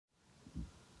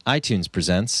iTunes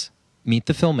presents Meet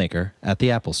the Filmmaker at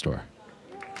the Apple Store.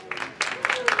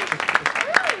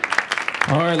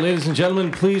 All right, ladies and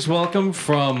gentlemen, please welcome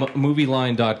from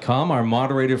MovieLine.com our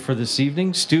moderator for this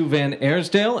evening, Stu Van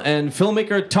Arsdale, and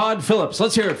filmmaker Todd Phillips.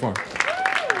 Let's hear it for him.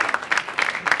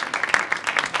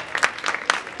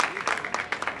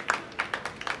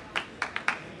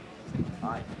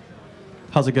 Hi.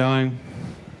 How's it going?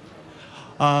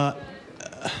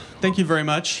 Thank you very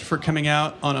much for coming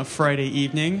out on a Friday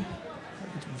evening.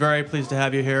 Very pleased to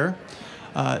have you here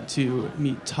to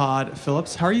meet Todd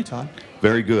Phillips. How are you, Todd?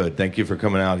 Very good. Thank you for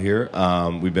coming out here.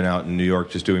 We've been out in New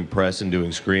York just doing press and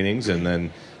doing screenings, and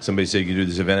then somebody said you could do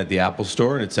this event at the Apple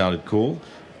Store, and it sounded cool.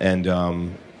 And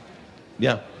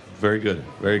yeah, very good.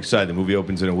 Very excited. The movie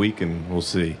opens in a week, and we'll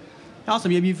see.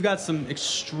 Awesome. You've got some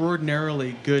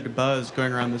extraordinarily good buzz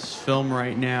going around this film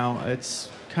right now. It's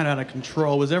kind of out of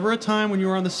control. Was there ever a time when you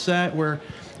were on the set where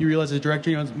you realized as a director,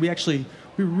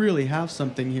 we really have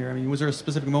something here? I mean, was there a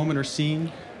specific moment or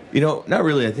scene? Not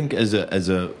really. I think as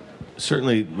a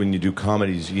certainly when you do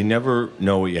comedies, you never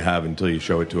know what you have until you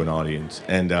show it to an audience,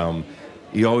 and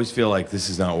you always feel like this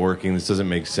is not working. This doesn't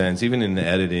make sense. Even in the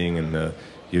editing and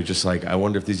you're just like, I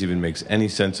wonder if this even makes any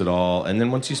sense at all. And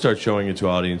then once you start showing it to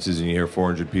audiences and you hear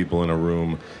 400 people in a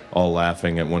room all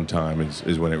laughing at one time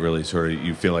is when it really sort of,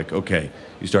 you feel like, okay,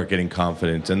 you start getting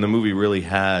confidence. And the movie really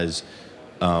has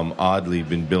oddly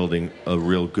been building a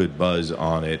real good buzz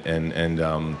on it. And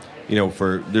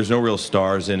there's no real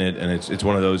stars in it, and it's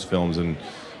one of those films, and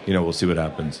we'll see what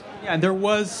happens. Yeah, and there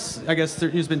was, I guess,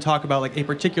 there's been talk about like a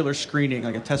particular screening,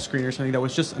 like a test screening or something that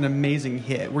was just an amazing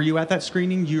hit. Were you at that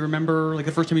screening? Do you remember like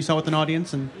the first time you saw it with an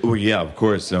audience? Well, yeah, of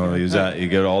course. No, you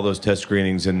get all those test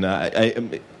screenings, and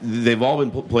they've all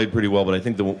been played pretty well. But I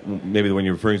think maybe the one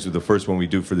you're referring to, the first one we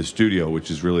do for the studio,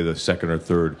 which is really the second or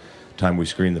third time we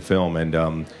screen the film, and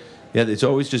yeah, it's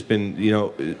always just been,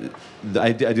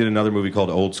 I did another movie called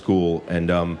Old School,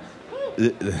 and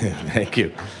thank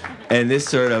you. And this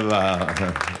sort of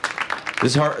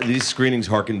these screenings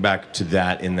harken back to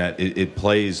that, in that it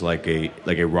plays like a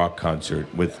rock concert.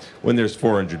 When there's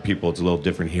 400 people, it's a little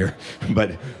different here,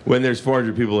 but when there's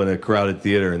 400 people in a crowded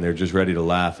theater and they're just ready to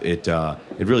laugh, it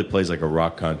really plays like a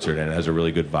rock concert, and it has a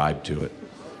really good vibe to it.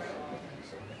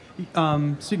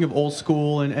 Speaking of Old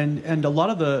School and a lot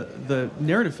of the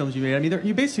narrative films you made, I mean,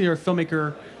 you basically are a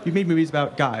filmmaker. You've made movies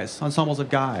about guys, ensembles of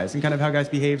guys, and kind of how guys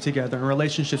behave together and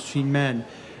relationships between men.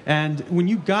 And when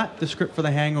you got the script for The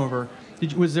Hangover,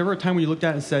 was there ever a time when you looked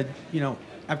at it and said,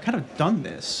 I've kind of done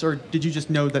this, or did you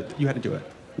just know that you had to do it?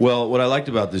 Well, what I liked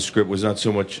about this script was not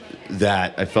so much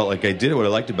that I felt like I did it. What I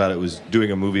liked about it was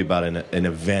doing a movie about an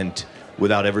event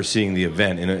without ever seeing the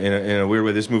event. In a weird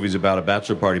way, this movie's about a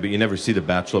bachelor party, but you never see the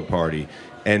bachelor party.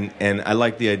 And I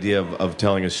like the idea of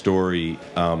telling a story.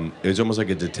 It was almost like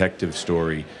a detective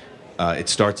story. It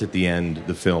starts at the end,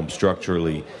 the film,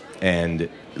 structurally, and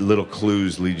little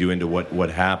clues lead you into what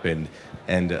happened.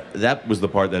 And that was the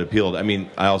part that appealed. I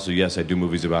mean, I also, yes, I do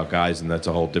movies about guys, and that's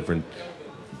a whole different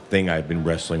thing I've been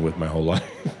wrestling with my whole life.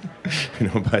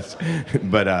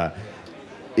 But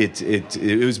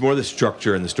it was more the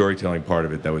structure and the storytelling part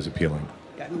of it that was appealing.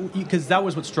 Because that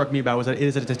was what struck me about was that it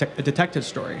is a detective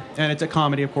story, and it's a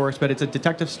comedy, of course, but it's a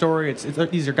detective story.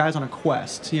 These are guys on a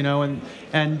quest,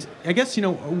 and I guess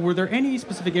were there any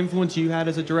specific influence you had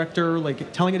as a director,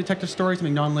 like telling a detective story,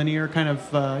 something nonlinear, kind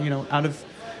of out of.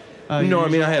 No, I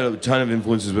mean, I had a ton of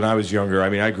influences when I was younger. I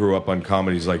mean, I grew up on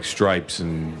comedies like Stripes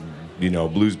and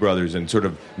Blues Brothers, and sort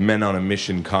of men on a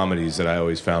mission comedies that I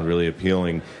always found really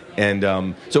appealing. And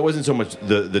so it wasn't so much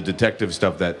the detective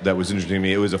stuff that was interesting to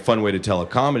me. It was a fun way to tell a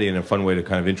comedy and a fun way to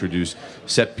kind of introduce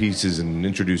set pieces and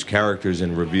introduce characters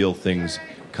and reveal things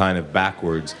kind of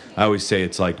backwards. I always say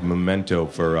it's like Memento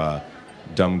for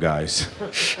dumb guys.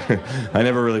 I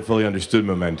never really fully understood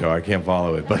Memento. I can't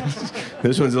follow it. But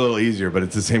this one's a little easier, but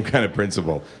it's the same kind of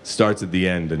principle. Starts at the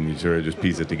end and you sort of just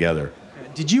piece it together.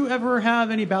 Did you ever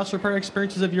have any bachelor party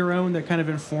experiences of your own that kind of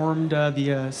informed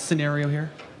the scenario here?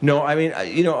 No, I mean,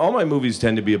 all my movies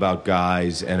tend to be about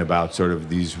guys and about sort of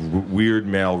these weird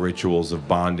male rituals of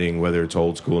bonding, whether it's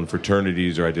Old School and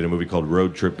fraternities, or I did a movie called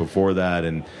Road Trip before that,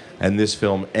 and this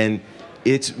film. And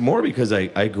it's more because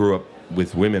I grew up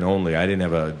with women only. I didn't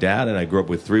have a dad, and I grew up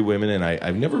with 3 women, and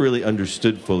I've never really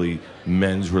understood fully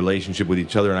men's relationship with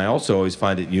each other. And I also always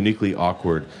find it uniquely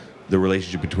awkward, the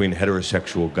relationship between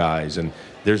heterosexual guys, and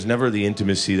there's never the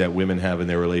intimacy that women have in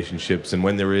their relationships, and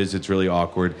when there is, it's really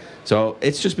awkward. So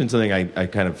it's just been something I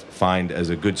kind of find as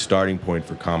a good starting point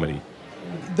for comedy.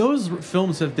 Those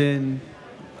films have been,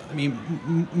 I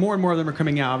mean, more and more of them are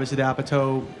coming out, obviously the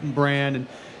Apatow brand, and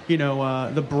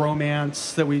the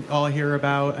bromance that we all hear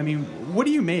about. I mean, what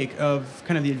do you make of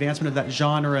kind of the advancement of that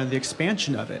genre and the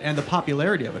expansion of it and the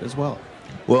popularity of it as well?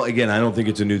 Well, again, I don't think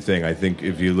it's a new thing. I think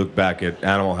if you look back at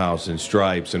Animal House and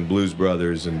Stripes and Blues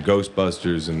Brothers and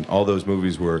Ghostbusters and all those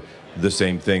movies were the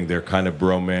same thing. They're kind of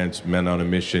bromance, men on a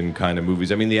mission kind of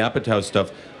movies. I mean, the Apatow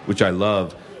stuff, which I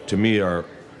love, to me are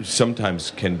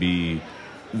sometimes can be,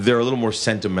 they're a little more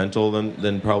sentimental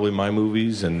than probably my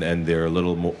movies, and they're a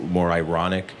little more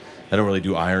ironic. I don't really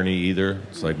do irony either.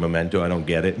 It's like Memento. I don't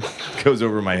get it. It goes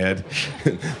over my head.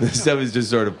 This stuff is just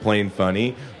sort of plain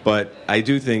funny. But I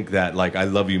do think that, like, I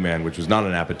Love You Man, which was not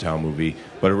an Apatow movie,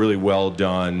 but a really well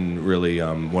done, really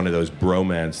one of those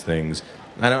bromance things.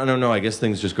 I don't know. I guess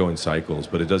things just go in cycles,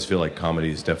 but it does feel like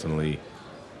comedy is definitely,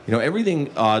 everything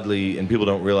oddly, and people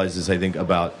don't realize this, I think,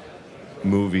 about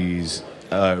movies,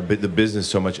 but the business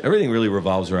so much. Everything really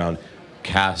revolves around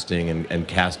casting and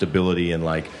castability and,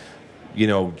 like,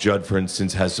 Judd, for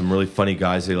instance, has some really funny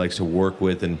guys that he likes to work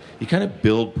with, and you kind of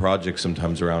build projects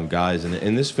sometimes around guys. And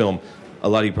in this film, a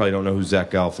lot of you probably don't know who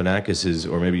Zach Galifianakis is,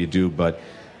 or maybe you do, but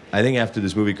I think after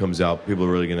this movie comes out, people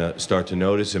are really going to start to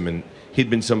notice him. And he'd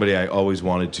been somebody I always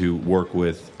wanted to work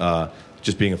with,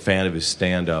 just being a fan of his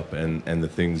stand-up and the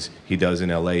things he does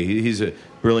in L.A. He's a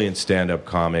brilliant stand-up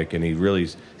comic, and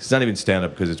it's not even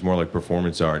stand-up because it's more like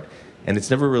performance art. And it's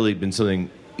never really been something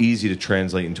easy to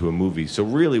translate into a movie. So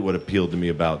really what appealed to me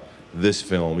about this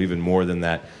film, even more than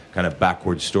that kind of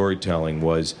backward storytelling,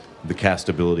 was the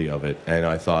castability of it. And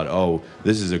I thought, oh,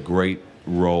 this is a great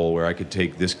role where I could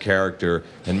take this character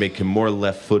and make him more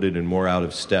left-footed and more out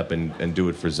of step and do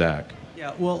it for Zach.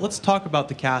 Yeah, well, let's talk about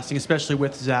the casting, especially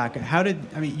with Zach.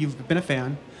 You've been a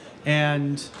fan,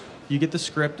 and you get the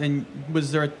script, and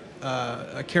was there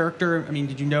a character? I mean,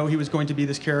 did you know he was going to be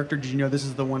this character? Did you know this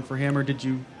is the one for him, or did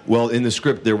you? Well, in the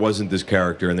script, there wasn't this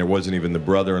character, and there wasn't even the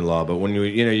brother-in-law. But when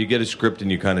you get a script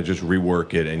and you kind of just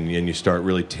rework it, and you start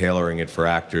really tailoring it for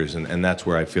actors, and that's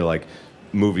where I feel like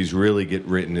movies really get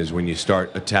written, is when you start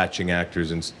attaching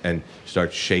actors and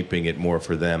start shaping it more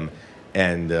for them.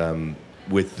 And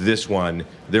with this one,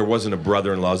 there wasn't a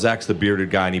brother-in-law. Zach's the bearded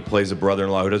guy, and he plays a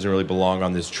brother-in-law who doesn't really belong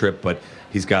on this trip, but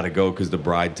he's got to go because the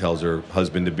bride tells her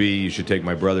husband-to-be, you should take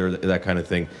my brother, that kind of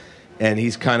thing. And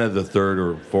he's kind of the third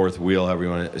or fourth wheel, however you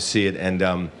want to see it.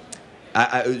 And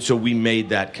so we made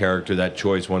that character, that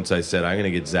choice, once I said, I'm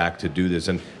going to get Zach to do this.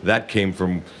 And that came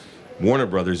from Warner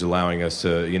Brothers allowing us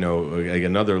to, like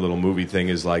another little movie thing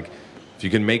is like, if you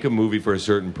can make a movie for a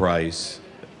certain price,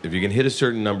 if you can hit a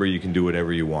certain number, you can do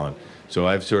whatever you want. So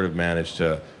I've sort of managed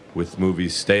to, with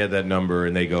movies, stay at that number,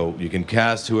 and they go, you can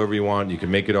cast whoever you want, you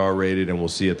can make it R-rated, and we'll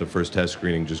see at the first test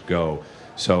screening, just go.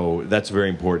 So that's very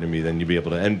important to me. Then you'll be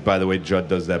able to, and by the way, Judd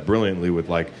does that brilliantly with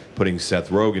like putting Seth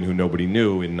Rogen, who nobody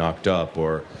knew, in Knocked Up,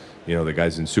 or the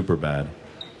guys in Superbad.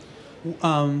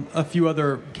 A few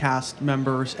other cast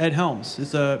members. Ed Helms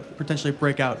is a potentially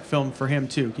breakout film for him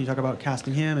too. Can you talk about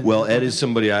casting him? Well, Ed is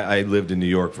somebody I lived in New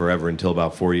York forever until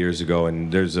about 4 years ago,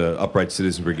 and there's a Upright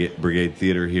Citizen Brigade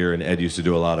Theater here, and Ed used to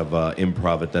do a lot of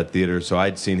improv at that theater, so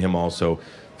I'd seen him also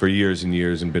for years and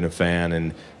years and been a fan,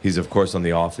 and he's of course on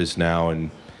The Office now,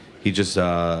 and he just,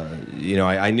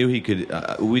 I knew he could,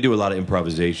 we do a lot of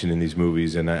improvisation in these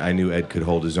movies, and I knew Ed could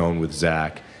hold his own with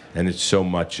Zach, and it's so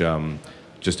much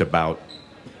just about,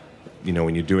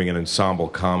 when you're doing an ensemble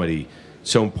comedy,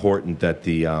 so important that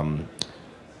the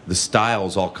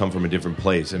styles all come from a different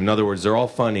place. In other words, they're all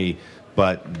funny,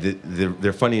 but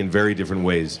they're funny in very different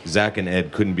ways. Zach and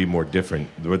Ed couldn't be more different.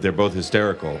 They're both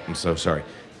hysterical. I'm so sorry.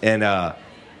 And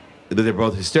they're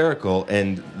both hysterical,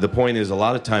 and the point is, a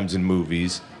lot of times in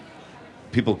movies,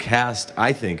 people cast,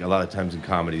 I think, a lot of times in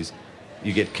comedies,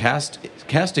 you get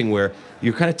casting where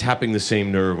you're kind of tapping the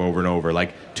same nerve over and over.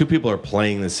 Like, two people are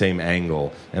playing the same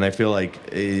angle, and I feel like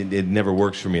it never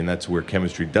works for me, and that's where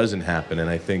chemistry doesn't happen. And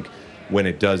I think when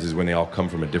it does is when they all come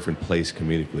from a different place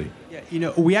comedically.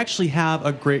 Yeah, we actually have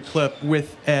a great clip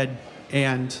with Ed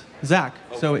and Zach.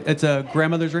 So it's a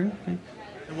Grandmother's Ring, and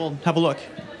we'll have a look.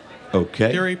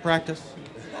 Okay. Theory, practice.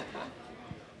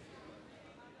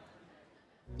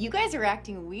 You guys are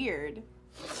acting weird.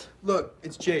 Look,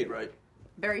 it's Jade, right?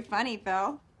 Very funny,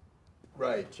 Phil.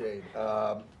 Right, Jade.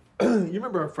 You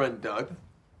remember our friend Doug?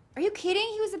 Are you kidding?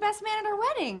 He was the best man at our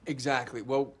wedding. Exactly.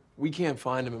 Well, we can't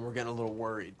find him, and we're getting a little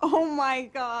worried. Oh, my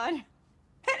God.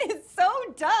 That is so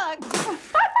Doug.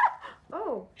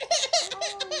 Oh. So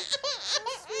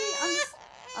sweet.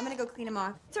 I'm going to go clean him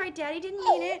off. It's all right, Daddy didn't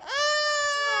mean it.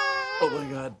 Oh,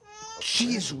 my God.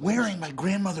 She is wearing my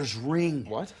grandmother's ring.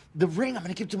 What? The ring I'm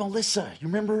going to give to Melissa. You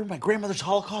remember my grandmother's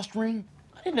Holocaust ring?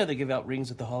 I didn't know they give out rings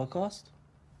at the Holocaust.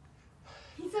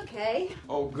 He's okay.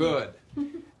 Oh, good.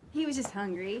 He was just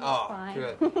hungry. It's Oh, fine.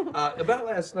 good. About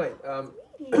last night.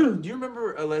 Do you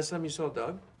remember last time you saw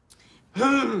Doug?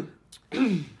 I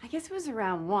guess it was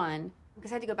around 1,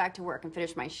 because I had to go back to work and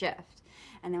finish my shift.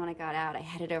 And then when I got out, I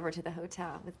headed over to the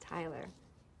hotel with Tyler.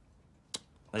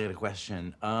 I got a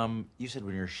question. You said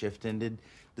when your shift ended,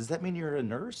 does that mean you're a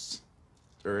nurse?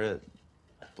 Or a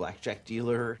blackjack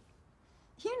dealer?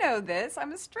 You know this.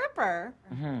 I'm a stripper.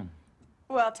 Mm-hmm.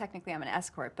 Well, technically I'm an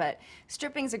escort, but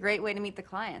stripping's a great way to meet the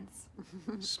clients.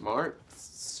 Smart.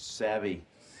 Savvy.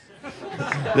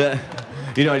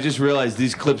 I just realized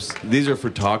these clips. These are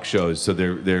for talk shows, so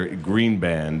they're green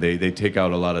band. They take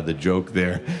out a lot of the joke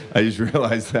there. I just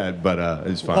realized that, but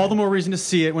it's fine. All the more reason to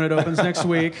see it when it opens next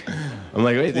week. I'm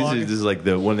like, wait, this is like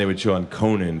the one they would show on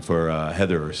Conan for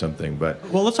Heather or something. But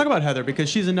Well, let's talk about Heather, because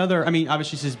she's another. I mean,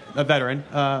 obviously she's a veteran,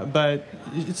 but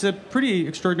it's a pretty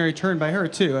extraordinary turn by her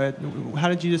too. How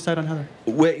did you decide on Heather?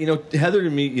 well, Heather to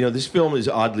me, this film is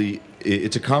oddly.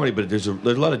 It's a comedy, but there's a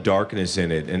lot of darkness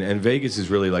in it, and Vegas is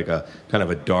really like a kind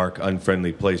of a dark,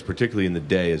 unfriendly place, particularly in the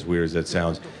day, as weird as that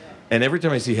sounds. And every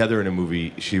time I see Heather in a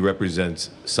movie, she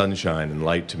represents sunshine and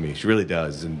light to me. She really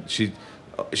does, and she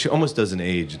almost doesn't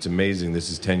age. It's amazing. This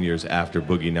is 10 years after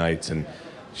Boogie Nights, and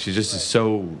she just is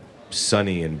so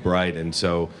sunny and bright. And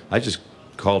so I just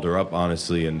called her up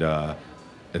honestly and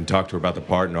talked to her about the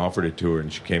part and offered it to her,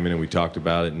 and she came in and we talked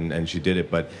about it, and she did it.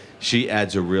 But she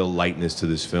adds a real lightness to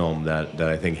this film that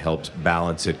I think helps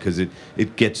balance it, because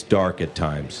it gets dark at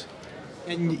times.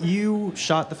 And you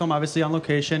shot the film obviously on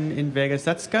location in Vegas.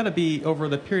 That's got to be, over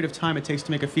the period of time it takes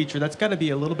to make a feature, that's got to be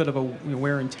a little bit of a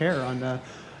wear and tear on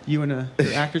you and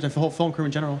the actors and the whole film crew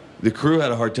in general. The crew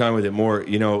had a hard time with it more.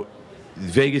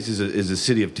 Vegas is a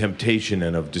city of temptation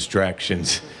and of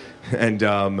distractions,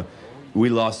 and we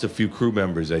lost a few crew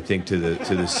members, I think, to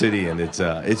the city, and it's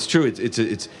true.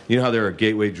 It's how there are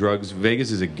gateway drugs.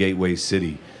 Vegas is a gateway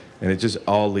city, and it just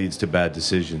all leads to bad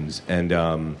decisions.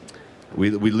 And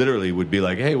we literally would be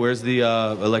like, "Hey, where's the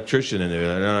electrician?" And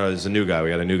no, there's a new guy. We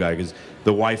got a new guy because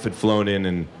the wife had flown in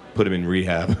and put him in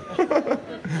rehab.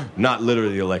 Not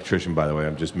literally the electrician, by the way.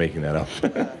 I'm just making that up.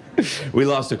 We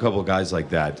lost a couple of guys like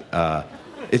that.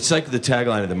 It's like the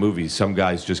tagline of the movie: "Some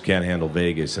guys just can't handle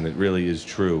Vegas," and it really is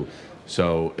true.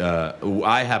 So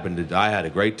I had a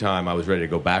great time. I was ready to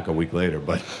go back a week later,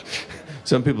 but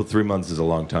some people 3 months is a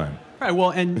long time. Right.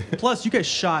 Well, and plus you get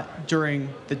shot during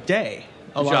the day.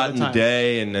 A lot Shot of in the the time.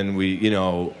 day, and then we,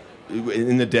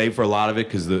 in the day for a lot of it,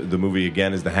 because the movie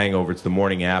again is The Hangover. It's the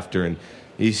morning after, and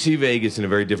you see Vegas in a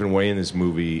very different way in this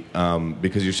movie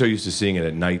because you're so used to seeing it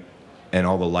at night, and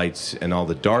all the lights and all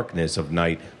the darkness of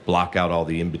night block out all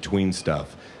the in between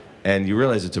stuff, and you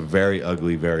realize it's a very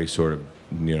ugly, very sort of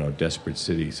desperate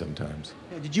city sometimes.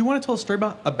 Did you want to tell a story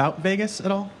about Vegas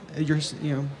at all?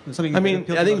 Something. I mean,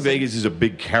 that I think appealed to Vegas is a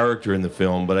big character in the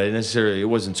film, but it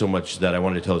wasn't so much that I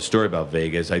wanted to tell a story about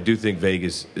Vegas. I do think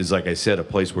Vegas is, like I said, a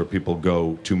place where people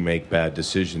go to make bad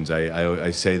decisions.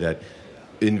 I say that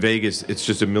in Vegas, it's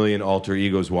just a million alter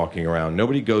egos walking around.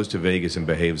 Nobody goes to Vegas and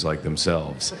behaves like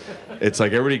themselves. It's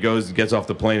like everybody gets off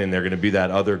the plane, and they're going to be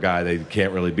that other guy they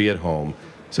can't really be at home.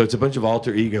 So it's a bunch of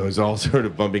alter egos all sort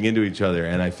of bumping into each other,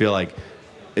 and I feel like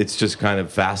it's just kind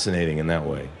of fascinating in that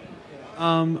way.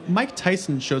 Mike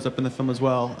Tyson shows up in the film as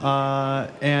well,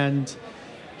 and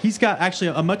he's got actually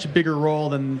a much bigger role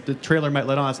than the trailer might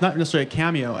let on. It's not necessarily a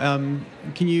cameo.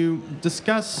 Can you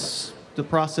discuss the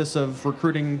process of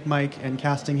recruiting Mike and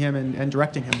casting him and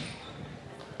directing him?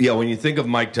 Yeah, when you think of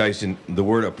Mike Tyson, the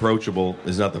word approachable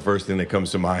is not the first thing that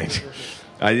comes to mind.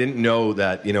 I didn't know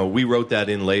that, we wrote that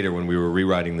in later when we were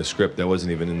rewriting the script. That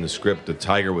wasn't even in the script. The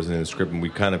tiger wasn't in the script, and we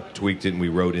kind of tweaked it, and we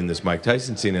wrote in this Mike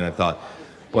Tyson scene, and I thought,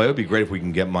 boy, it would be great if we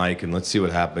can get Mike, and let's see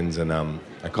what happens. And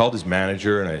I called his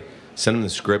manager, and I sent him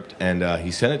the script, and he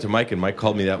sent it to Mike, and Mike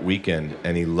called me that weekend,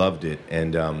 and he loved it.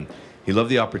 And he loved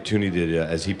the opportunity to,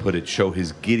 as he put it, show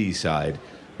his giddy side,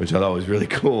 which I thought was really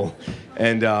cool.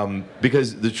 And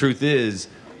because the truth is,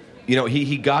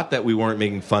 he got that we weren't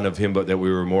making fun of him, but that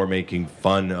we were more making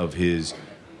fun of his,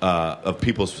 of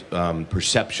people's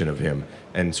perception of him,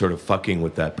 and sort of fucking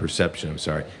with that perception. I'm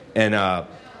sorry. And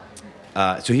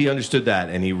so he understood that,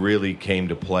 and he really came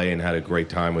to play and had a great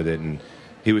time with it. And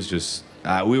he was just,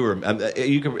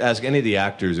 you could ask any of the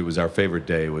actors, it was our favorite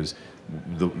day. It was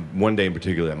the one day in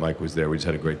particular that Mike was there. We just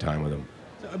had a great time with him.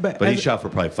 But he shot for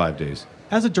probably 5 days.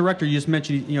 As a director, you just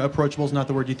mentioned, approachable is not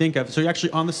the word you think of. So you're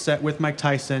actually on the set with Mike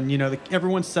Tyson.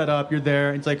 Everyone's set up. You're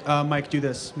there. It's like, Mike, do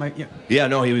this. Mike, yeah. Yeah,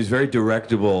 no, he was very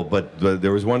directable. But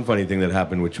there was one funny thing that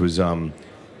happened, which was, when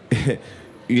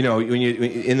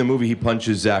in the movie he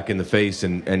punches Zach in the face,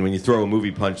 and when you throw a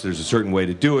movie punch, there's a certain way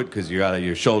to do it because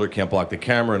your shoulder can't block the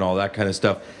camera and all that kind of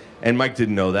stuff. And Mike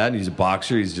didn't know that. He's a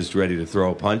boxer. He's just ready to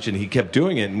throw a punch. And he kept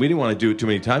doing it. And we didn't want to do it too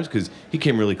many times because he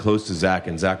came really close to Zach.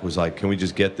 And Zach was like, can we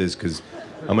just get this? Because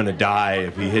I'm going to die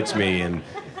if he hits me.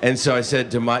 And so I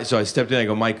said to Mike, so I stepped in. I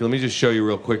go, Mike, let me just show you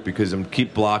real quick because I'm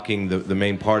keep blocking the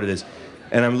main part of this.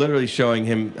 And I'm literally showing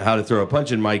him how to throw a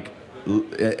punch. And Mike,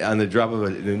 on the drop of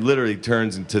it, literally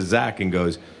turns to Zach and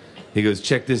goes, he goes,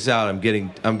 check this out. I'm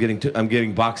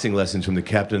getting boxing lessons from the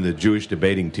captain of the Jewish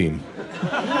debating team.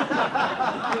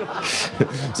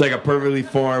 It's like a perfectly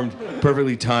formed,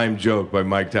 perfectly timed joke by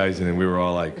Mike Tyson, and we were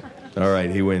all like, all right,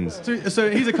 he wins. So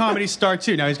he's a comedy star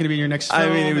too. Now he's going to be in your next film. I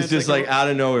mean, it was just like out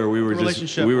of nowhere. We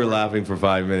were laughing for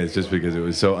 5 minutes just because it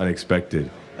was so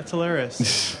unexpected. That's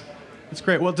hilarious. That's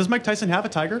great. Well, does Mike Tyson have a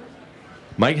tiger?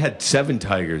 Mike had 7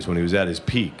 tigers when he was at his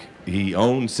peak. He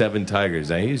owned 7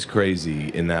 tigers. Now, he's crazy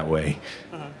in that way.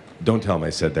 Don't tell him I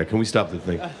said that. Can we stop the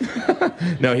thing?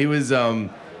 No, he was.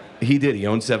 He did. He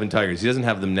owned 7 tigers. He doesn't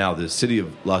have them now. The city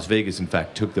of Las Vegas, in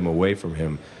fact, took them away from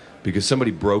him because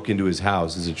somebody broke into his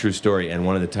house. This is a true story. And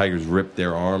one of the tigers ripped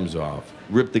their arms off,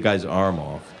 ripped the guy's arm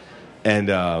off. And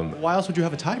why else would you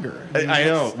have a tiger? I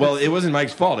know. Well, it wasn't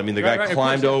Mike's fault. I mean, the guy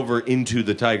climbed over into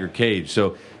the tiger cage.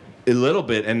 So a little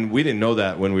bit, and we didn't know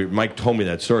that when Mike told me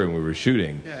that story when we were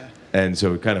shooting. Yeah. And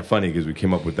so it's kind of funny because we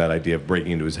came up with that idea of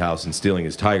breaking into his house and stealing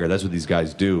his tiger. That's what these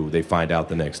guys do. They find out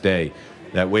the next day.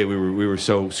 That way we were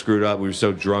so screwed up. We were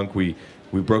so drunk. We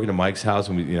broke into Mike's house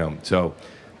and so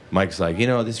Mike's like,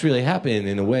 this really happened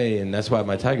in a way, and that's why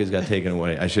my tigers got taken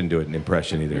away. I shouldn't do it in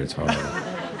impression either. It's hard.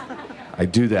 I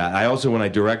do that. I also, when I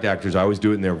direct actors, I always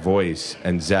do it in their voice.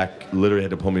 And Zach literally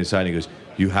had to pull me aside and he goes,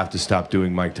 you have to stop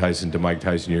doing Mike Tyson to Mike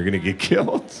Tyson. You're going to get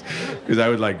killed. Because I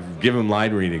would give him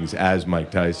line readings as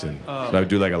Mike Tyson. So I would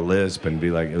do a lisp and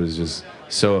be like, it was just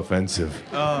so offensive.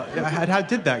 How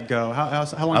did that go? How long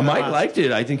did that Mike last? liked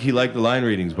it. I think he liked the line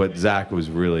readings, but Zach was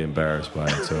really embarrassed by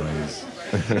it. So he's...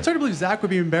 It's hard to believe Zach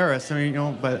would be embarrassed. I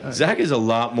mean, but Zach is a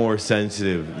lot more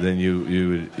sensitive than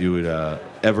you would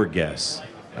ever guess.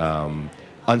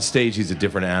 On stage, he's a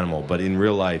different animal, but in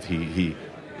real life,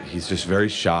 he's just very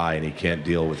shy and he can't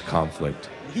deal with conflict.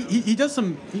 He does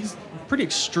some. He's pretty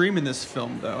extreme in this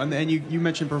film, though. And you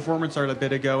mentioned performance art a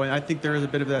bit ago, and I think there is a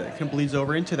bit of that kind of bleeds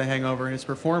over into The Hangover in his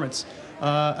performance.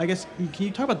 I guess can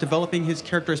you talk about developing his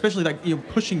character, especially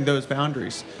pushing those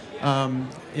boundaries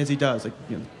as he does,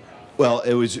 Well,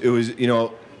 it was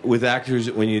with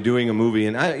actors when you're doing a movie,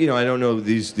 and I don't know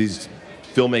these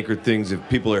filmmaker things if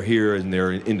people are here and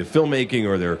they're into filmmaking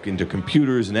or they're into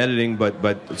computers and editing, but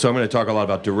so I'm going to talk a lot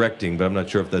about directing, but I'm not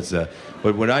sure if that's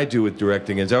but what I do with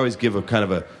directing is I always give a kind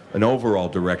of an overall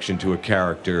direction to a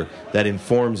character that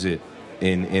informs it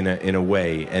in a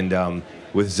way. And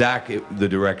with Zach, the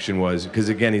direction was because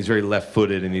again he's very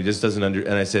left-footed and he just doesn't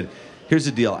and I said, here's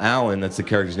the deal, Alan, that's the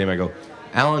character's name. I go,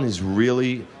 Alan is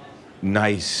really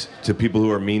nice to people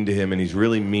who are mean to him, and he's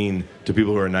really mean to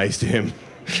people who are nice to him.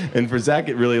 And for Zach,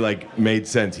 it really made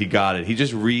sense. He got it. He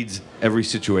just reads every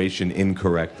situation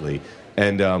incorrectly,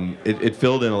 and it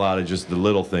filled in a lot of just the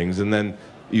little things, and then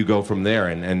you go from there.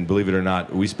 And believe it or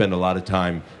not, we spend a lot of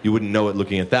time. You wouldn't know it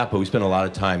looking at that, but we spend a lot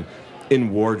of time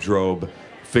in wardrobe,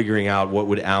 figuring out what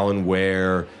would Alan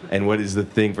wear and what is the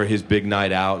thing for his big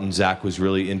night out. And Zach was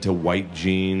really into white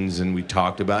jeans, and we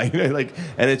talked about and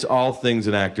it's all things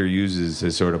an actor uses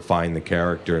to sort of find the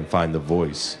character and find the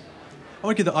voice. I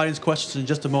want to give the audience questions in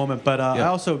just a moment, but I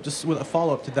also just with a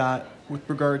follow-up to that with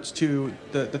regards to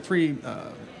the 3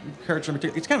 characters.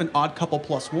 It's kind of an odd couple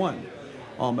plus one,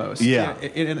 almost. Yeah.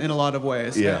 In a lot of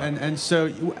ways. Yeah. And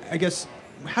so I guess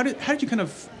how did you kind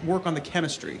of work on the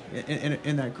chemistry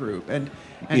in that group? And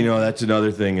that's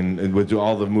another thing. And with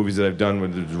all the movies that I've done,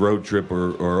 whether it's Road Trip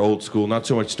or Old School, not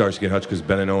so much Starsky and Hutch because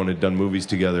Ben and Owen had done movies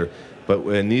together. But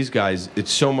when these guys,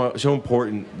 it's so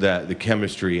important that the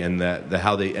chemistry and the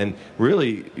how they, and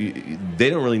really,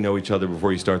 they don't really know each other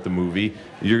before you start the movie.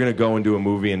 You're going to go and do a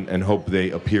movie and hope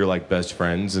they appear like best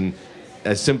friends. And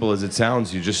as simple as it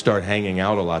sounds, you just start hanging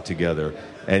out a lot together.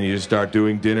 And you just start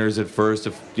doing dinners at first,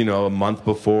 a month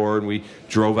before. And we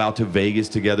drove out to Vegas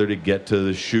together to get to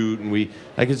the shoot. And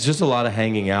it's just a lot of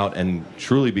hanging out and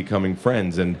truly becoming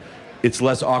friends. And it's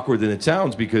less awkward than it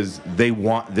sounds because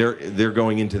they're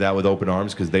going into that with open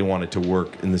arms because they want it to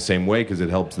work in the same way because it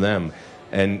helps them,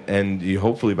 and you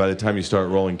hopefully by the time you start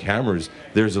rolling cameras,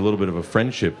 there's a little bit of a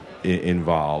friendship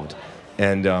involved,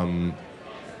 and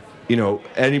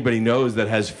anybody knows that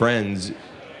has friends.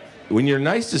 When you're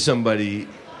nice to somebody,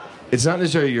 it's not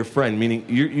necessarily your friend, meaning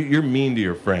you're mean to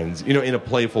your friends, in a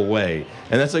playful way,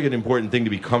 and that's an important thing to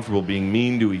be comfortable being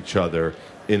mean to each other.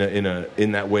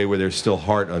 In that way where there's still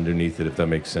heart underneath it, if that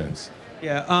makes sense.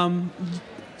 Yeah.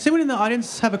 Does anyone in the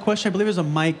audience have a question? I believe there's a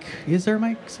mic. Is there a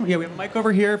mic? Yeah, we have a mic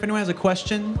over here. If anyone has a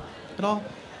question at all.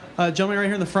 Gentleman right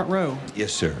here in the front row.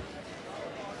 Yes, sir.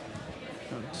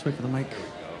 Just wait for the mic.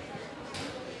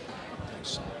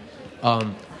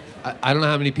 I don't know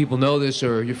how many people know this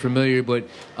or you're familiar, but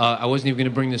I wasn't even going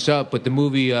to bring this up, but the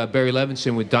movie Barry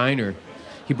Levinson with Diner,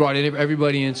 he brought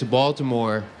everybody into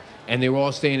Baltimore, and they were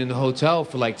all staying in the hotel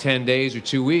for like 10 days or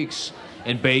 2 weeks,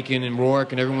 and Bacon and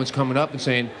Rourke and everyone's coming up and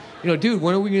saying, dude,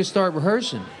 when are we going to start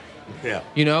rehearsing? Yeah.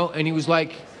 And he was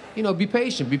like, be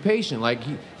patient, be patient. Like,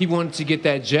 he wanted to get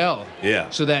that gel.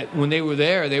 Yeah. So that when they were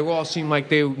there, they all seemed like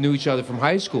they knew each other from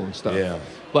high school and stuff. Yeah.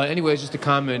 But anyways, just a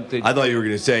comment. That I thought you were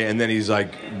going to say, and then he's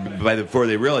like, before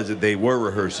they realized that they were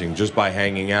rehearsing just by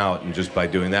hanging out and just by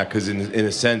doing that, because in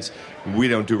a sense, we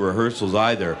don't do rehearsals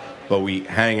either, but we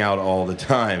hang out all the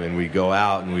time and we go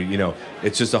out and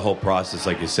it's just a whole process,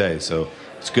 like you say. So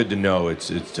it's good to know. It's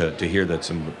to hear that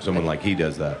someone like he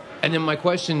does that. And then my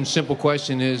simple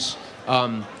question is,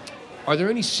 are there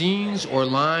any scenes or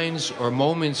lines or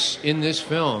moments in this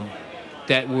film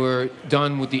that were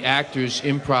done with the actors'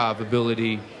 improv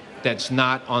ability that's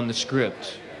not on the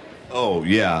script? Oh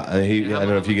yeah, I don't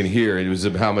know if you can hear it. It was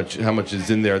how much is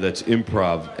in there that's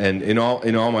improv. And in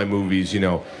all my movies,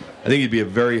 I think you'd be a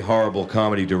very horrible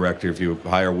comedy director if you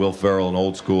hire Will Ferrell in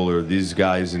Old School or these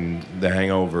guys in The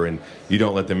Hangover and you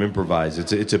don't let them improvise.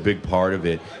 It's a big part of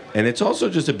it, and it's also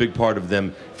just a big part of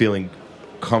them feeling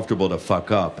comfortable to fuck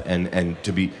up and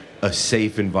to be a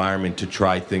safe environment to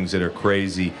try things that are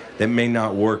crazy that may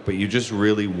not work, but you just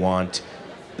really want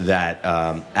that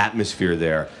atmosphere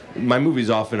there. My movies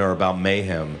often are about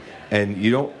mayhem, and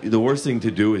the worst thing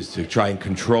to do is to try and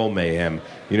control mayhem,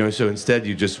 so instead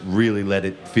you just really let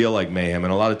it feel like mayhem.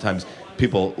 And a lot of times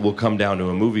people will come down to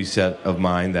a movie set of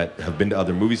mine that have been to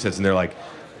other movie sets, and they're like,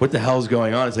 what the hell's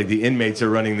going on? It's like the inmates are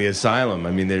running the asylum.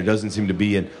 I mean, there doesn't seem to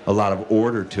be a lot of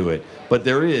order to it, but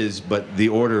there is. But the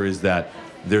order is that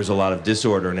there's a lot of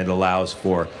disorder, and it allows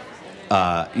for,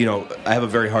 I have a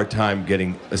very hard time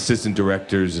getting assistant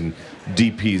directors and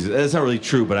DPs. That's not really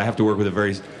true, but I have to work with a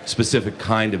very specific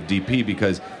kind of DP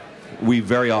because we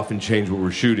very often change what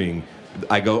we're shooting.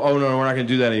 I go, oh, no, we're not going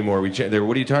to do that anymore. What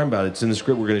are you talking about? It's in the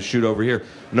script. We're going to shoot over here.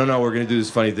 No, we're going to do this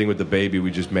funny thing with the baby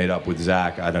we just made up with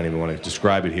Zach. I don't even want to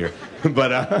describe it here.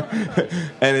 But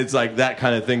and it's like that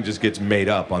kind of thing just gets made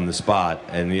up on the spot,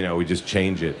 and, we just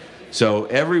change it. So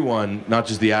everyone, not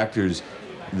just the actors,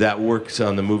 that works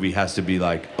on the movie has to be,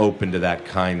 like, open to that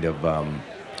kind of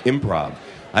improv.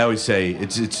 I always say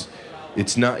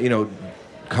it's not,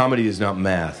 comedy is not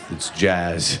math. It's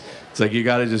jazz. It's like you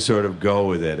got to just sort of go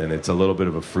with it, and it's a little bit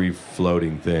of a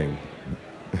free-floating thing.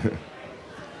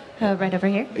 Right over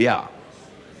here. Yeah.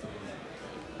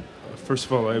 First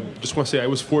of all, I just want to say I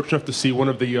was fortunate enough to see one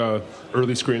of the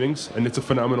early screenings, and it's a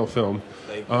phenomenal film.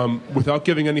 Without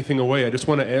giving anything away, I just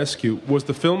want to ask you, was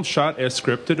the film shot as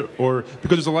scripted, or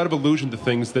because there's a lot of allusion to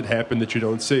things that happen that you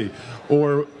don't see,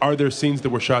 or are there scenes that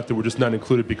were shot that were just not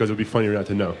included because it would be funnier not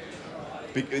to know?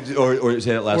 Or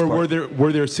say that last or part.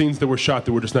 were there scenes that were shot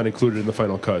that were just not included in the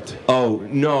final cut? Oh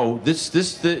no,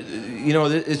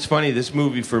 it's funny. This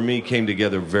movie for me came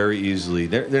together very easily.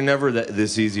 They're never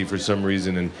this easy for some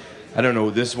reason, and I don't know.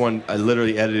 This one I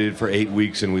literally edited for 8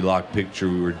 weeks, and we locked picture.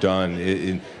 We were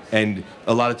done. And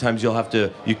a lot of times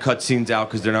you cut scenes out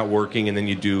because they're not working, and then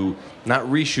you do not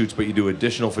reshoots, but you do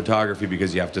additional photography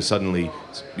because you have to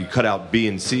you cut out B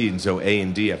and C, and so A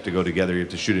and D have to go together. You have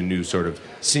to shoot a new sort of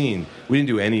scene. We didn't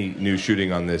do any new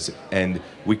shooting on this, and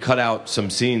we cut out some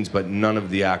scenes, but none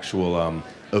of the actual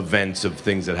events of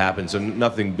things that happen. So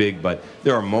nothing big, but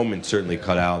there are moments certainly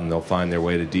cut out, and they'll find their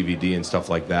way to DVD and stuff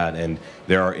like that. And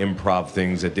there are improv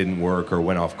things that didn't work or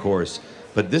went off course.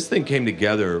 But this thing came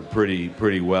together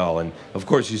pretty well. And of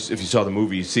course, if you saw the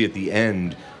movie, you see at the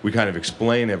end we kind of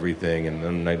explain everything, and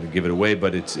then I give it away.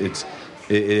 But it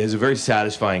has a very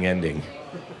satisfying ending.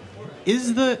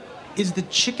 Is the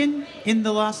chicken in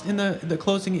the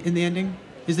closing, in the ending?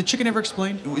 Is the chicken ever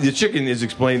explained? The chicken is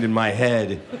explained in my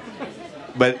head.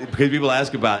 But because people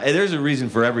ask about, hey, there's a reason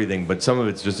for everything, but some of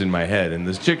it's just in my head. And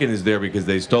this chicken is there because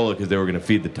they stole it because they were going to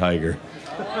feed the tiger.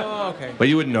 Oh, okay. But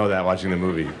you wouldn't know that watching the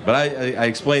movie. But I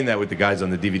explained that with the guys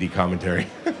on the DVD commentary.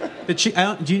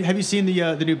 Have you seen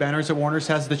the new banners that Warner's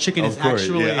has? The chicken is course,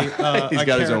 actually yeah. He's a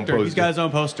got his own character. poster. He's got his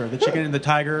own poster. The chicken and the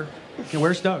tiger.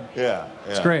 Where's Doug? Yeah.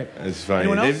 It's great. It's funny.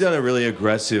 Anyone else? They've done a really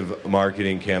aggressive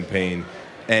marketing campaign.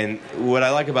 And what I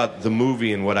like about the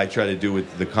movie and what I try to do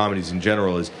with the comedies in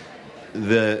general is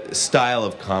the style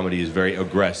of comedy is very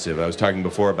aggressive. I was talking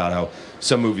before about how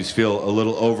some movies feel a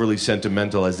little overly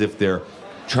sentimental, as if they're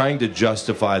trying to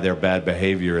justify their bad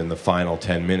behavior in the final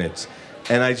 10 minutes.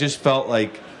 And I just felt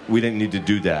like we didn't need to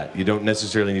do that. You don't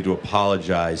necessarily need to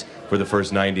apologize for the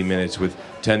first 90 minutes with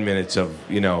 10 minutes of,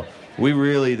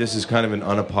 this is kind of an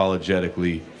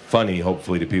unapologetically funny,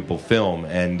 hopefully to people, film.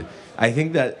 And I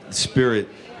think that spirit,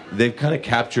 they've kind of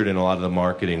captured in a lot of the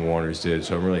marketing Warner's did,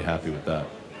 so I'm really happy with that.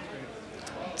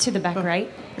 To the back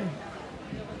right.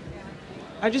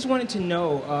 I just wanted to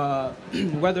know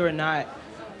whether or not,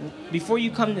 before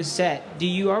you come to set, do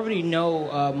you already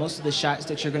know most of the shots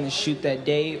that you're going to shoot that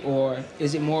day, or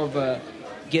is it more of a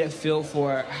get a feel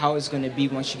for how it's going to be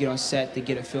once you get on set to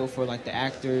get a feel for like the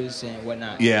actors and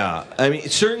whatnot? Yeah, I mean,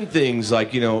 certain things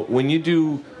like when you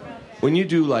do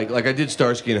like I did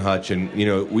Starsky and Hutch, and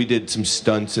we did some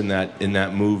stunts in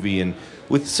that movie, and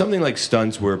with something like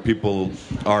stunts where people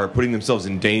are putting themselves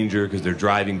in danger because they're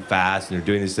driving fast and they're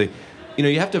doing this thing,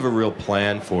 you have to have a real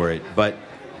plan for it. But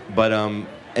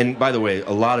and by the way,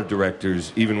 a lot of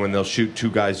directors, even when they'll shoot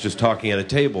two guys just talking at a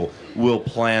table, will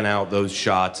plan out those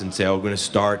shots and say, we're going to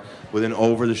start with an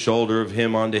over the shoulder of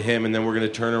him onto him, and then we're going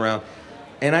to turn around.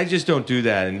 And I just don't do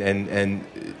that. And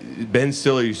Ben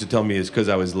Stiller used to tell me it's because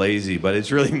I was lazy, but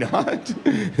it's really not.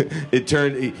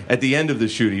 At the end of the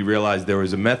shoot, he realized there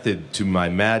was a method to my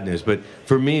madness. But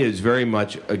for me, it's very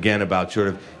much, again, about sort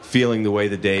of feeling the way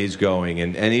the day is going,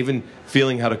 and even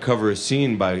feeling how to cover a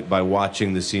scene by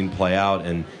watching the scene play out.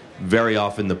 And very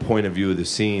often the point of view of the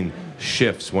scene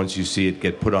shifts once you see it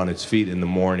get put on its feet in the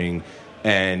morning,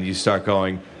 and you start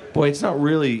going, boy, it's not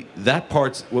really, that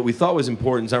part's, what we thought was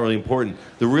important, it's not really important.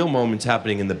 The real moment's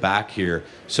happening in the back here.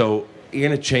 So you're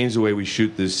going to change the way we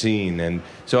shoot this scene. And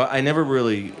so I never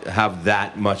really have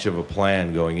that much of a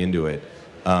plan going into it.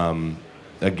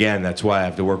 Again, that's why I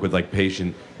have to work with like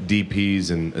patient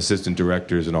DPs and assistant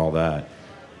directors and all that.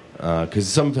 Because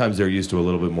sometimes they're used to a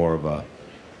little bit more of a,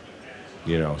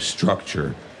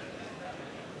 structure.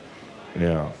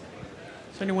 Yeah.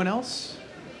 Is there anyone else?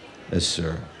 Yes,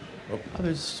 sir. Oh,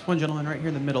 there's one gentleman right here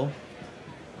in the middle.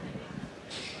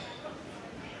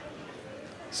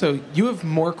 So you have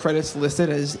more credits listed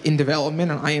as in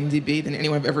development on IMDb than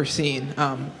anyone I've ever seen.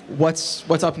 What's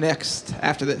up next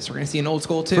after this? We're going to see an Old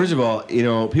School too? First of all,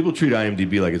 people treat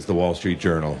IMDb like it's the Wall Street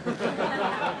Journal.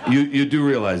 You do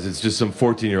realize it's just some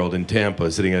 14-year-old in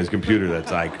Tampa sitting at his computer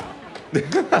that's like...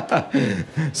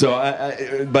 So,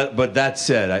 but that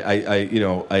said,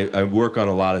 I work on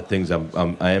a lot of things.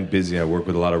 I am busy. I work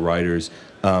with a lot of writers,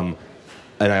 and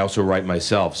I also write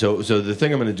myself. So the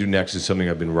thing I'm going to do next is something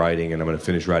I've been writing, and I'm going to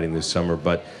finish writing this summer.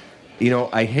 But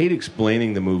I hate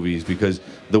explaining the movies because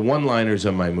the one-liners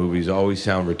of my movies always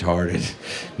sound retarded.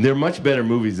 They're much better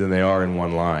movies than they are in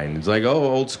one line. It's like,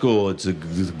 Old School. It's a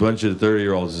bunch of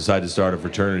 30-year-olds decide to start a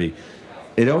fraternity.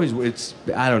 I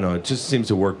don't know, it just seems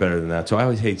to work better than that. So I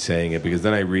always hate saying it because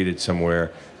then I read it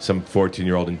somewhere, some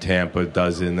 14-year-old in Tampa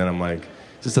does it, and then I'm like,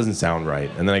 this doesn't sound right.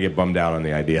 And then I get bummed out on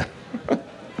the idea.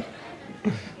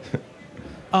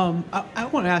 I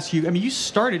want to ask you, you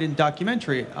started in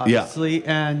documentary, obviously,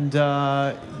 and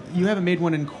you haven't made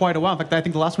one in quite a while. In fact, I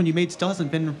think the last one you made still hasn't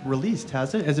been released,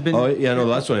 has it? Has it been? Oh, yeah, no,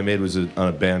 the last one I made was on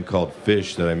a band called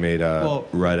Fish that I made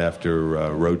right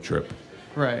after Road Trip.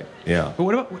 Right. Yeah.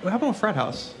 But how about Frat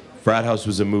House? Frat House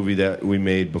was a movie that we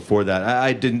made before that.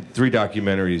 I did 3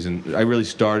 documentaries, and I really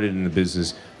started in the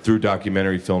business through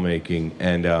documentary filmmaking.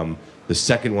 And the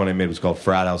second one I made was called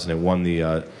Frat House, and it won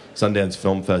the Sundance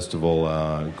Film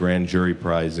Festival Grand Jury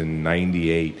Prize in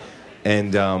 '98.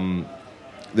 And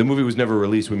the movie was never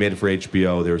released. We made it for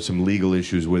HBO. There were some legal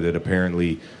issues with it.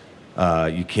 Apparently,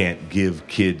 you can't give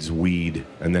kids weed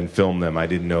and then film them. I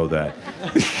didn't know that.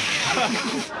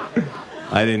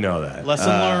 I didn't know that. Lesson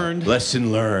learned.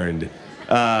 Lesson learned.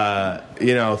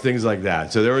 Things like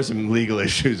that. So there were some legal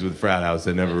issues with Frat House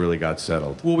that never really got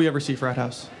settled. Will we ever see Frat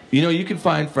House? You can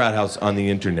find Frat House on the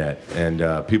internet,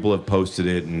 and people have posted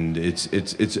it, and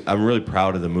it's. I'm really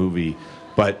proud of the movie,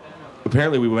 but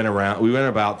apparently we went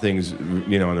about things.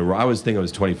 I was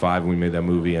 25 when we made that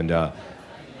movie, and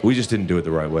we just didn't do it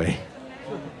the right way.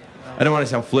 I don't want to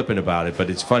sound flippant about it, but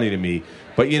it's funny to me.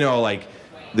 But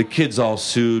the kids all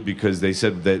sued because they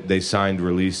said that they signed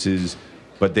releases,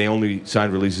 but they only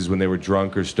signed releases when they were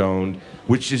drunk or stoned,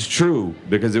 which is true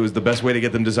because it was the best way to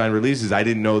get them to sign releases. I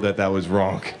didn't know that was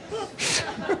wrong.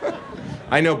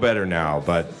 I know better now,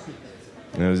 but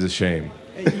it was a shame.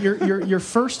 Your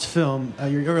first film,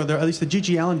 or at least the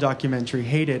G.G. Allen documentary,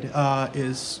 Hated,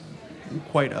 is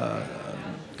quite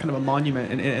kind of a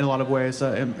monument in a lot of ways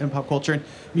in pop culture and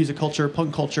music culture,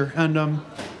 punk culture, and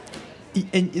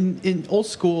in Old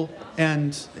School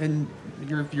and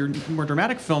your more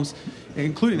dramatic films,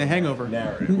 including The Hangover,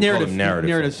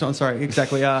 narrative. So I'm sorry,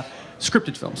 exactly,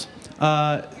 scripted films.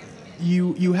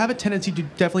 you have a tendency to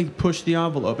definitely push the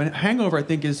envelope, and Hangover, I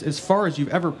think, is as far as you've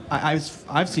ever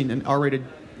I've seen an R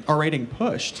rating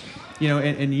pushed,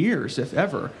 in years, if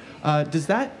ever. Does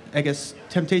that, I guess,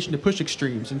 temptation to push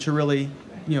extremes and to really,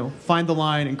 find the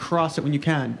line and cross it when you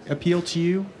can, appeal to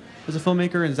you as a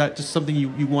filmmaker? And is that just something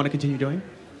you want to continue doing?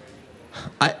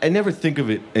 I never think of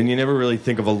it, and you never really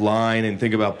think of a line and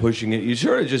think about pushing it. You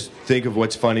sort of just think of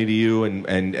what's funny to you,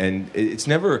 and it's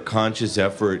never a conscious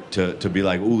effort to be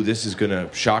like, ooh, this is going to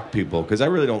shock people, because I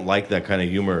really don't like that kind of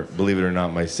humor, believe it or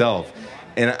not, myself.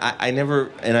 And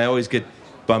I always get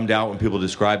bummed out when people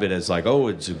describe it as like, oh,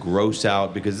 it's a gross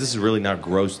out, because this is really not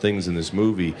gross things in this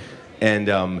movie. And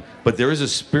but there is a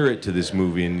spirit to this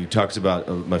movie, and he talks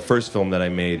about my first film that I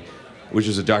made, which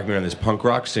was a documentary on this punk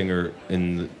rock singer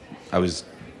I was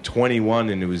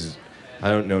 21, and it was,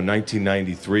 I don't know,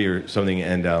 1993 or something,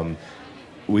 and and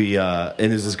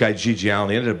there's this guy, Gigi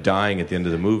Allen. He ended up dying at the end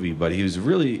of the movie, but he was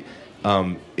really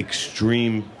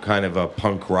extreme kind of a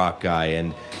punk rock guy,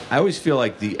 and I always feel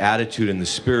like the attitude and the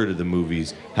spirit of the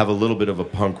movies have a little bit of a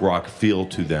punk rock feel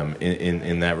to them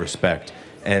in that respect,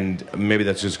 and maybe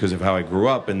that's just because of how I grew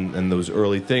up and those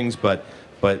early things, but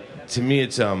to me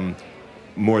it's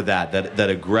more that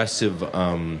aggressive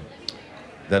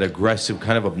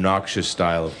kind of obnoxious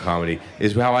style of comedy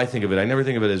is how I think of it. I never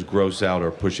think of it as gross out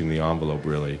or pushing the envelope,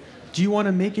 really. Do you want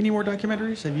to make any more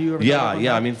documentaries? Have you ever?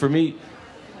 Yeah. I mean, for me,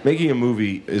 making a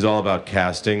movie is all about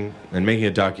casting, and making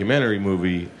a documentary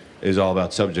movie is all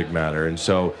about subject matter. And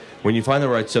so when you find the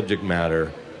right subject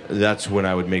matter, that's when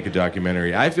I would make a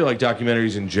documentary. I feel like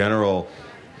documentaries in general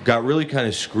got really kind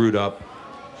of screwed up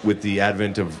with the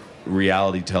advent of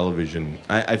reality television.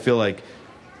 I feel like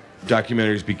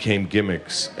documentaries became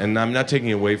gimmicks, and I'm not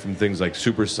taking away from things like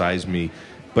Super Size Me,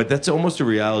 but that's almost a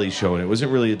reality show, and it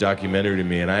wasn't really a documentary to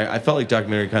me. And I felt like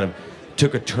documentary kind of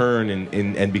took a turn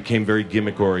and became very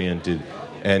gimmick oriented,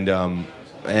 and so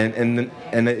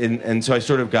I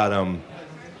sort of got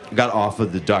off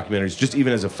of the documentaries, just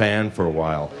even as a fan for a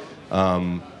while.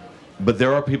 But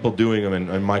there are people doing them,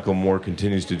 and Michael Moore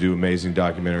continues to do amazing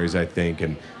documentaries, I think,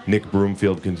 and Nick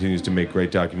Broomfield continues to make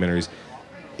great documentaries.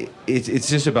 It's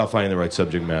just about finding the right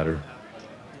subject matter.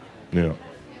 Have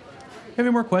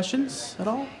any more questions at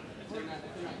all?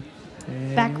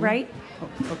 Back right. Oh,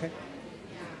 okay.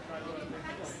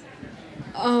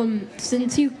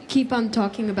 Since you keep on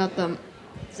talking about the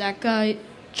Zach guy,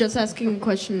 just asking a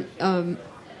question.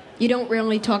 You don't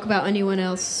really talk about anyone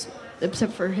else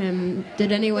except for him.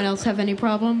 Did anyone else have any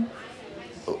problem?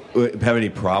 Have any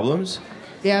problems?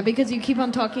 Yeah, because you keep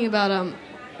on talking about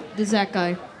the Zach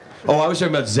guy. Oh, I was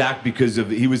talking about Zach because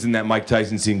he was in that Mike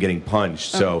Tyson scene getting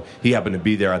punched, so he happened to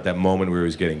be there at that moment where he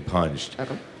was getting punched.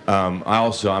 Okay.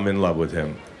 I'm in love with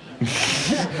him.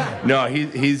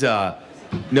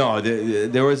 No,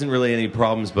 there wasn't really any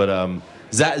problems, but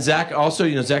Zach also,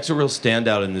 Zach's a real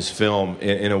standout in this film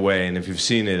in a way, and if you've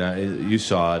seen it, you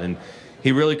saw it, and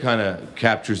he really kind of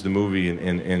captures the movie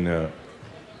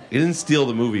he didn't steal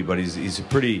the movie, but he's a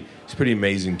pretty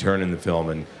amazing turn in the film,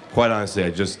 and quite honestly, I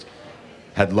just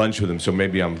had lunch with him, so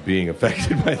maybe I'm being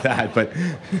affected by that. But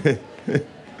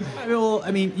well,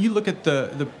 I mean, you look at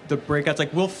the breakouts.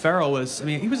 Like Will Ferrell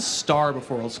he was a star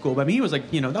before Old School, but I mean, he was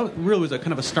like, that really was a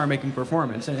kind of a star-making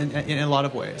performance in a lot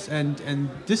of ways. And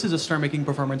this is a star-making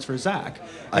performance for Zach.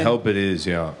 I hope it is,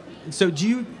 yeah. So, do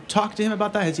you talk to him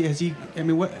about that? Has he? I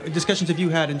mean, what discussions have you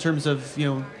had in terms of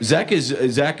Zach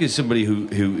is somebody who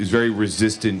is very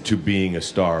resistant to being a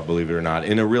star, believe it or not,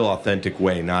 in a real authentic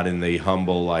way, not in the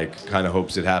humble kind of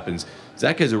hopes it happens.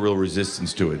 Zach has a real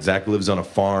resistance to it. Zach lives on a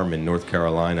farm in North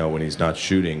Carolina when he's not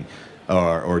shooting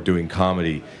or doing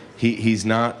comedy. He's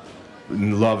not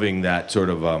loving that sort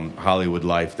of Hollywood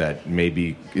life that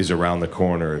maybe is around the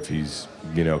corner if he's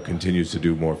continues to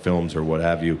do more films or what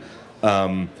have you.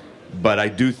 But I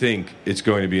do think it's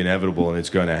going to be inevitable and it's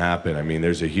going to happen. I mean,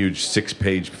 there's a huge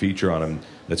 6-page feature on him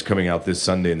that's coming out this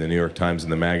Sunday in the New York Times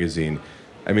and the magazine.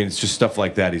 I mean, it's just stuff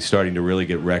like that. He's starting to really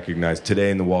get recognized. Today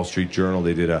in the Wall Street Journal,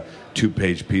 they did a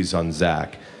 2-page piece on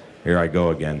Zach. Here I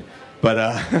go again. But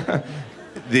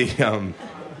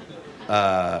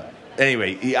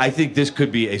anyway, I think this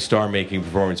could be a star-making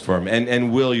performance for him.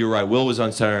 And Will, you're right. Will was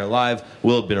on Saturday Night Live.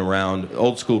 Will had been around.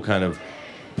 Old School kind of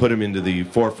put him into the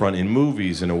forefront in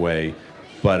movies in a way,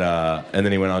 but and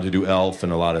then he went on to do Elf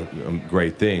and a lot of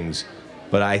great things.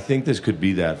 But I think this could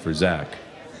be that for Zach,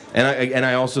 and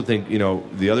I also think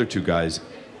the other two guys,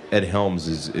 Ed Helms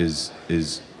is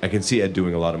I can see Ed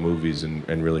doing a lot of movies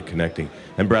and really connecting,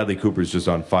 and Bradley Cooper's just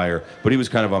on fire, but he was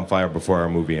kind of on fire before our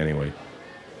movie anyway.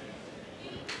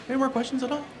 Any more questions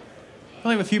at all? We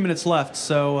only have a few minutes left,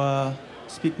 so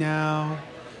speak now.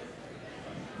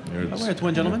 Oh, we have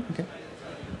one gentleman. Okay.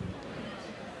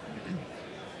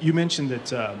 You mentioned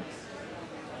that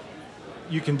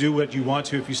you can do what you want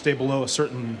to if you stay below a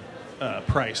certain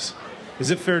price. Is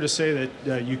it fair to say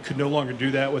that you could no longer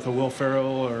do that with a Will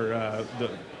Ferrell or the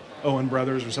Owen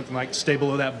brothers or something like stay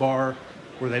below that bar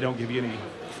where they don't give you any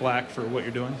flack for what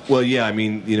you're doing? Well, yeah, I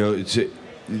mean, you know,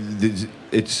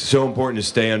 it's so important to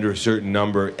stay under a certain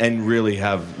number and really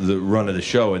have the run of the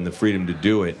show and the freedom to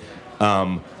do it.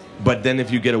 But then if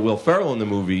you get a Will Ferrell in the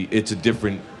movie, it's a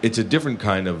different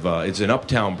kind of it's an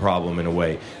uptown problem in a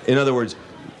way. In other words,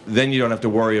 then you don't have to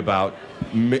worry about.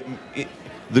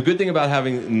 The good thing about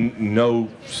having no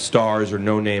stars or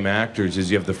no name actors is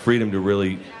you have the freedom to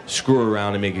really screw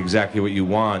around and make exactly what you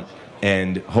want,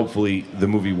 and hopefully the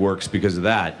movie works because of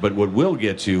that. But what will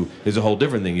get you is a whole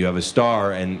different thing. You have a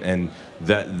star, and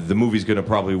that the movie's going to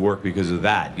probably work because of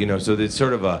that. You know, so it's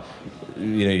sort of a,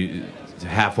 you know,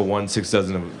 half of one, 6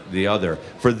 dozen of the other.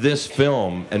 For this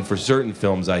film, and for certain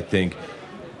films, I think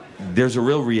there's a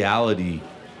real reality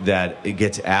that it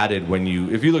gets added when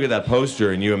if you look at that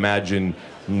poster and you imagine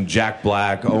Jack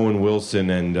Black, Owen Wilson,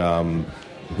 and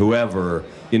whoever,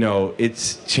 you know,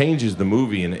 it changes the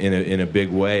movie in a big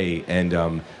way.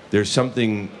 And there's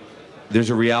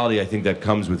a reality I think that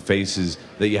comes with faces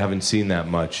that you haven't seen that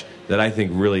much that I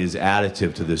think really is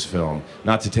additive to this film.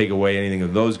 Not to take away anything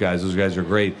of those guys are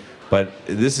great, but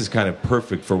this is kind of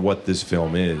perfect for what this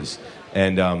film is.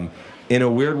 And in a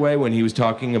weird way, when he was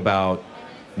talking about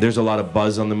there's a lot of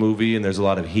buzz on the movie and there's a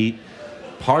lot of heat,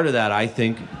 part of that, I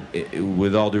think,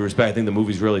 with all due respect, I think the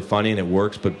movie's really funny and it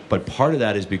works, but part of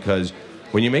that is because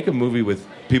when you make a movie with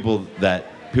people that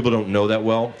people don't know that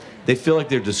well, they feel like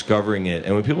they're discovering it.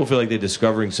 And when people feel like they're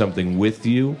discovering something with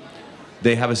you,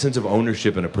 they have a sense of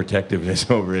ownership and a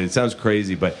protectiveness over it. It sounds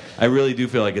crazy, but I really do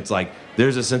feel like it's like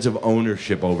there's a sense of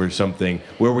ownership over something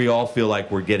where we all feel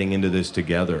like we're getting into this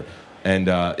together. And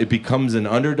it becomes an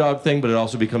underdog thing, but it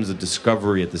also becomes a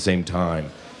discovery at the same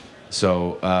time.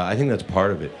 So I think that's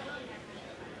part of it.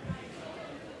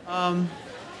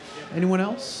 Anyone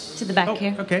else? To the back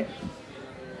here. Okay.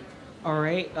 All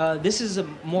right. This is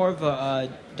more of a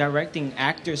directing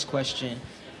actors question.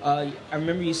 I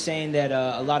remember you saying that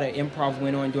a lot of improv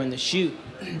went on during the shoot.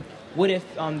 What if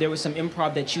there was some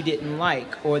improv that you didn't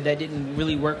like or that didn't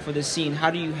really work for the scene?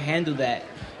 How do you handle that?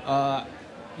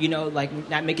 You know, like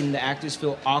not making the actors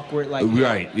feel awkward. Like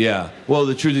right, yeah. Well,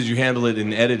 the truth is you handle it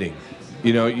in editing.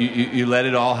 You know, you let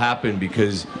it all happen,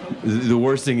 because the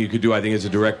worst thing you could do, I think, as a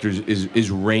director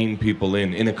is rein people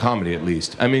in a comedy at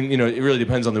least. I mean, you know, it really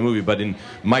depends on the movie, but in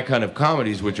my kind of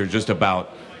comedies, which are just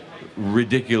about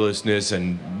ridiculousness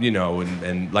and, you know,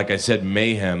 and like I said,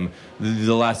 mayhem,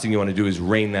 the last thing you want to do is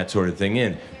rein that sort of thing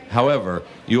in. However,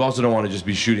 you also don't want to just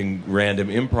be shooting random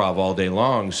improv all day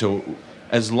long. So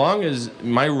as long as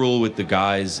my rule with the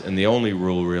guys, and the only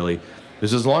rule really,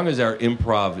 is as long as our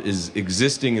improv is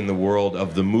existing in the world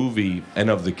of the movie and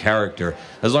of the character,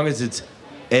 as long as it's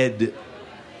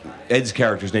Ed's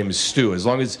character's name is Stu, as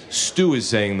long as Stu is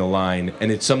saying the line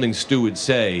and it's something Stu would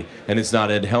say and it's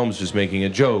not Ed Helms just making a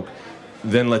joke,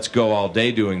 then let's go all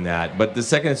day doing that. But the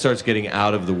second it starts getting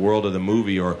out of the world of the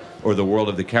movie or the world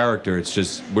of the character, it's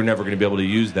just, we're never going to be able to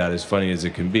use that as funny as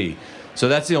it can be. So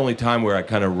that's the only time where I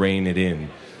kind of rein it in.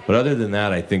 But other than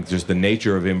that, I think just the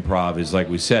nature of improv is, like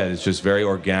we said, it's just very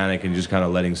organic and just kind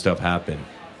of letting stuff happen.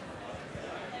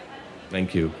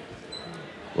 Thank you.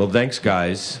 Well, thanks,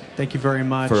 guys. Thank you very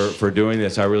much. For doing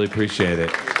this. I really appreciate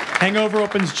it. Hangover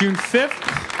opens June 5th.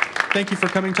 Thank you for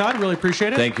coming, Todd. Really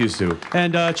appreciate it. Thank you, Stu.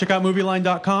 And check out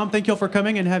movieline.com. Thank you all for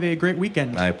coming, and have a great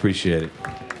weekend. I appreciate it.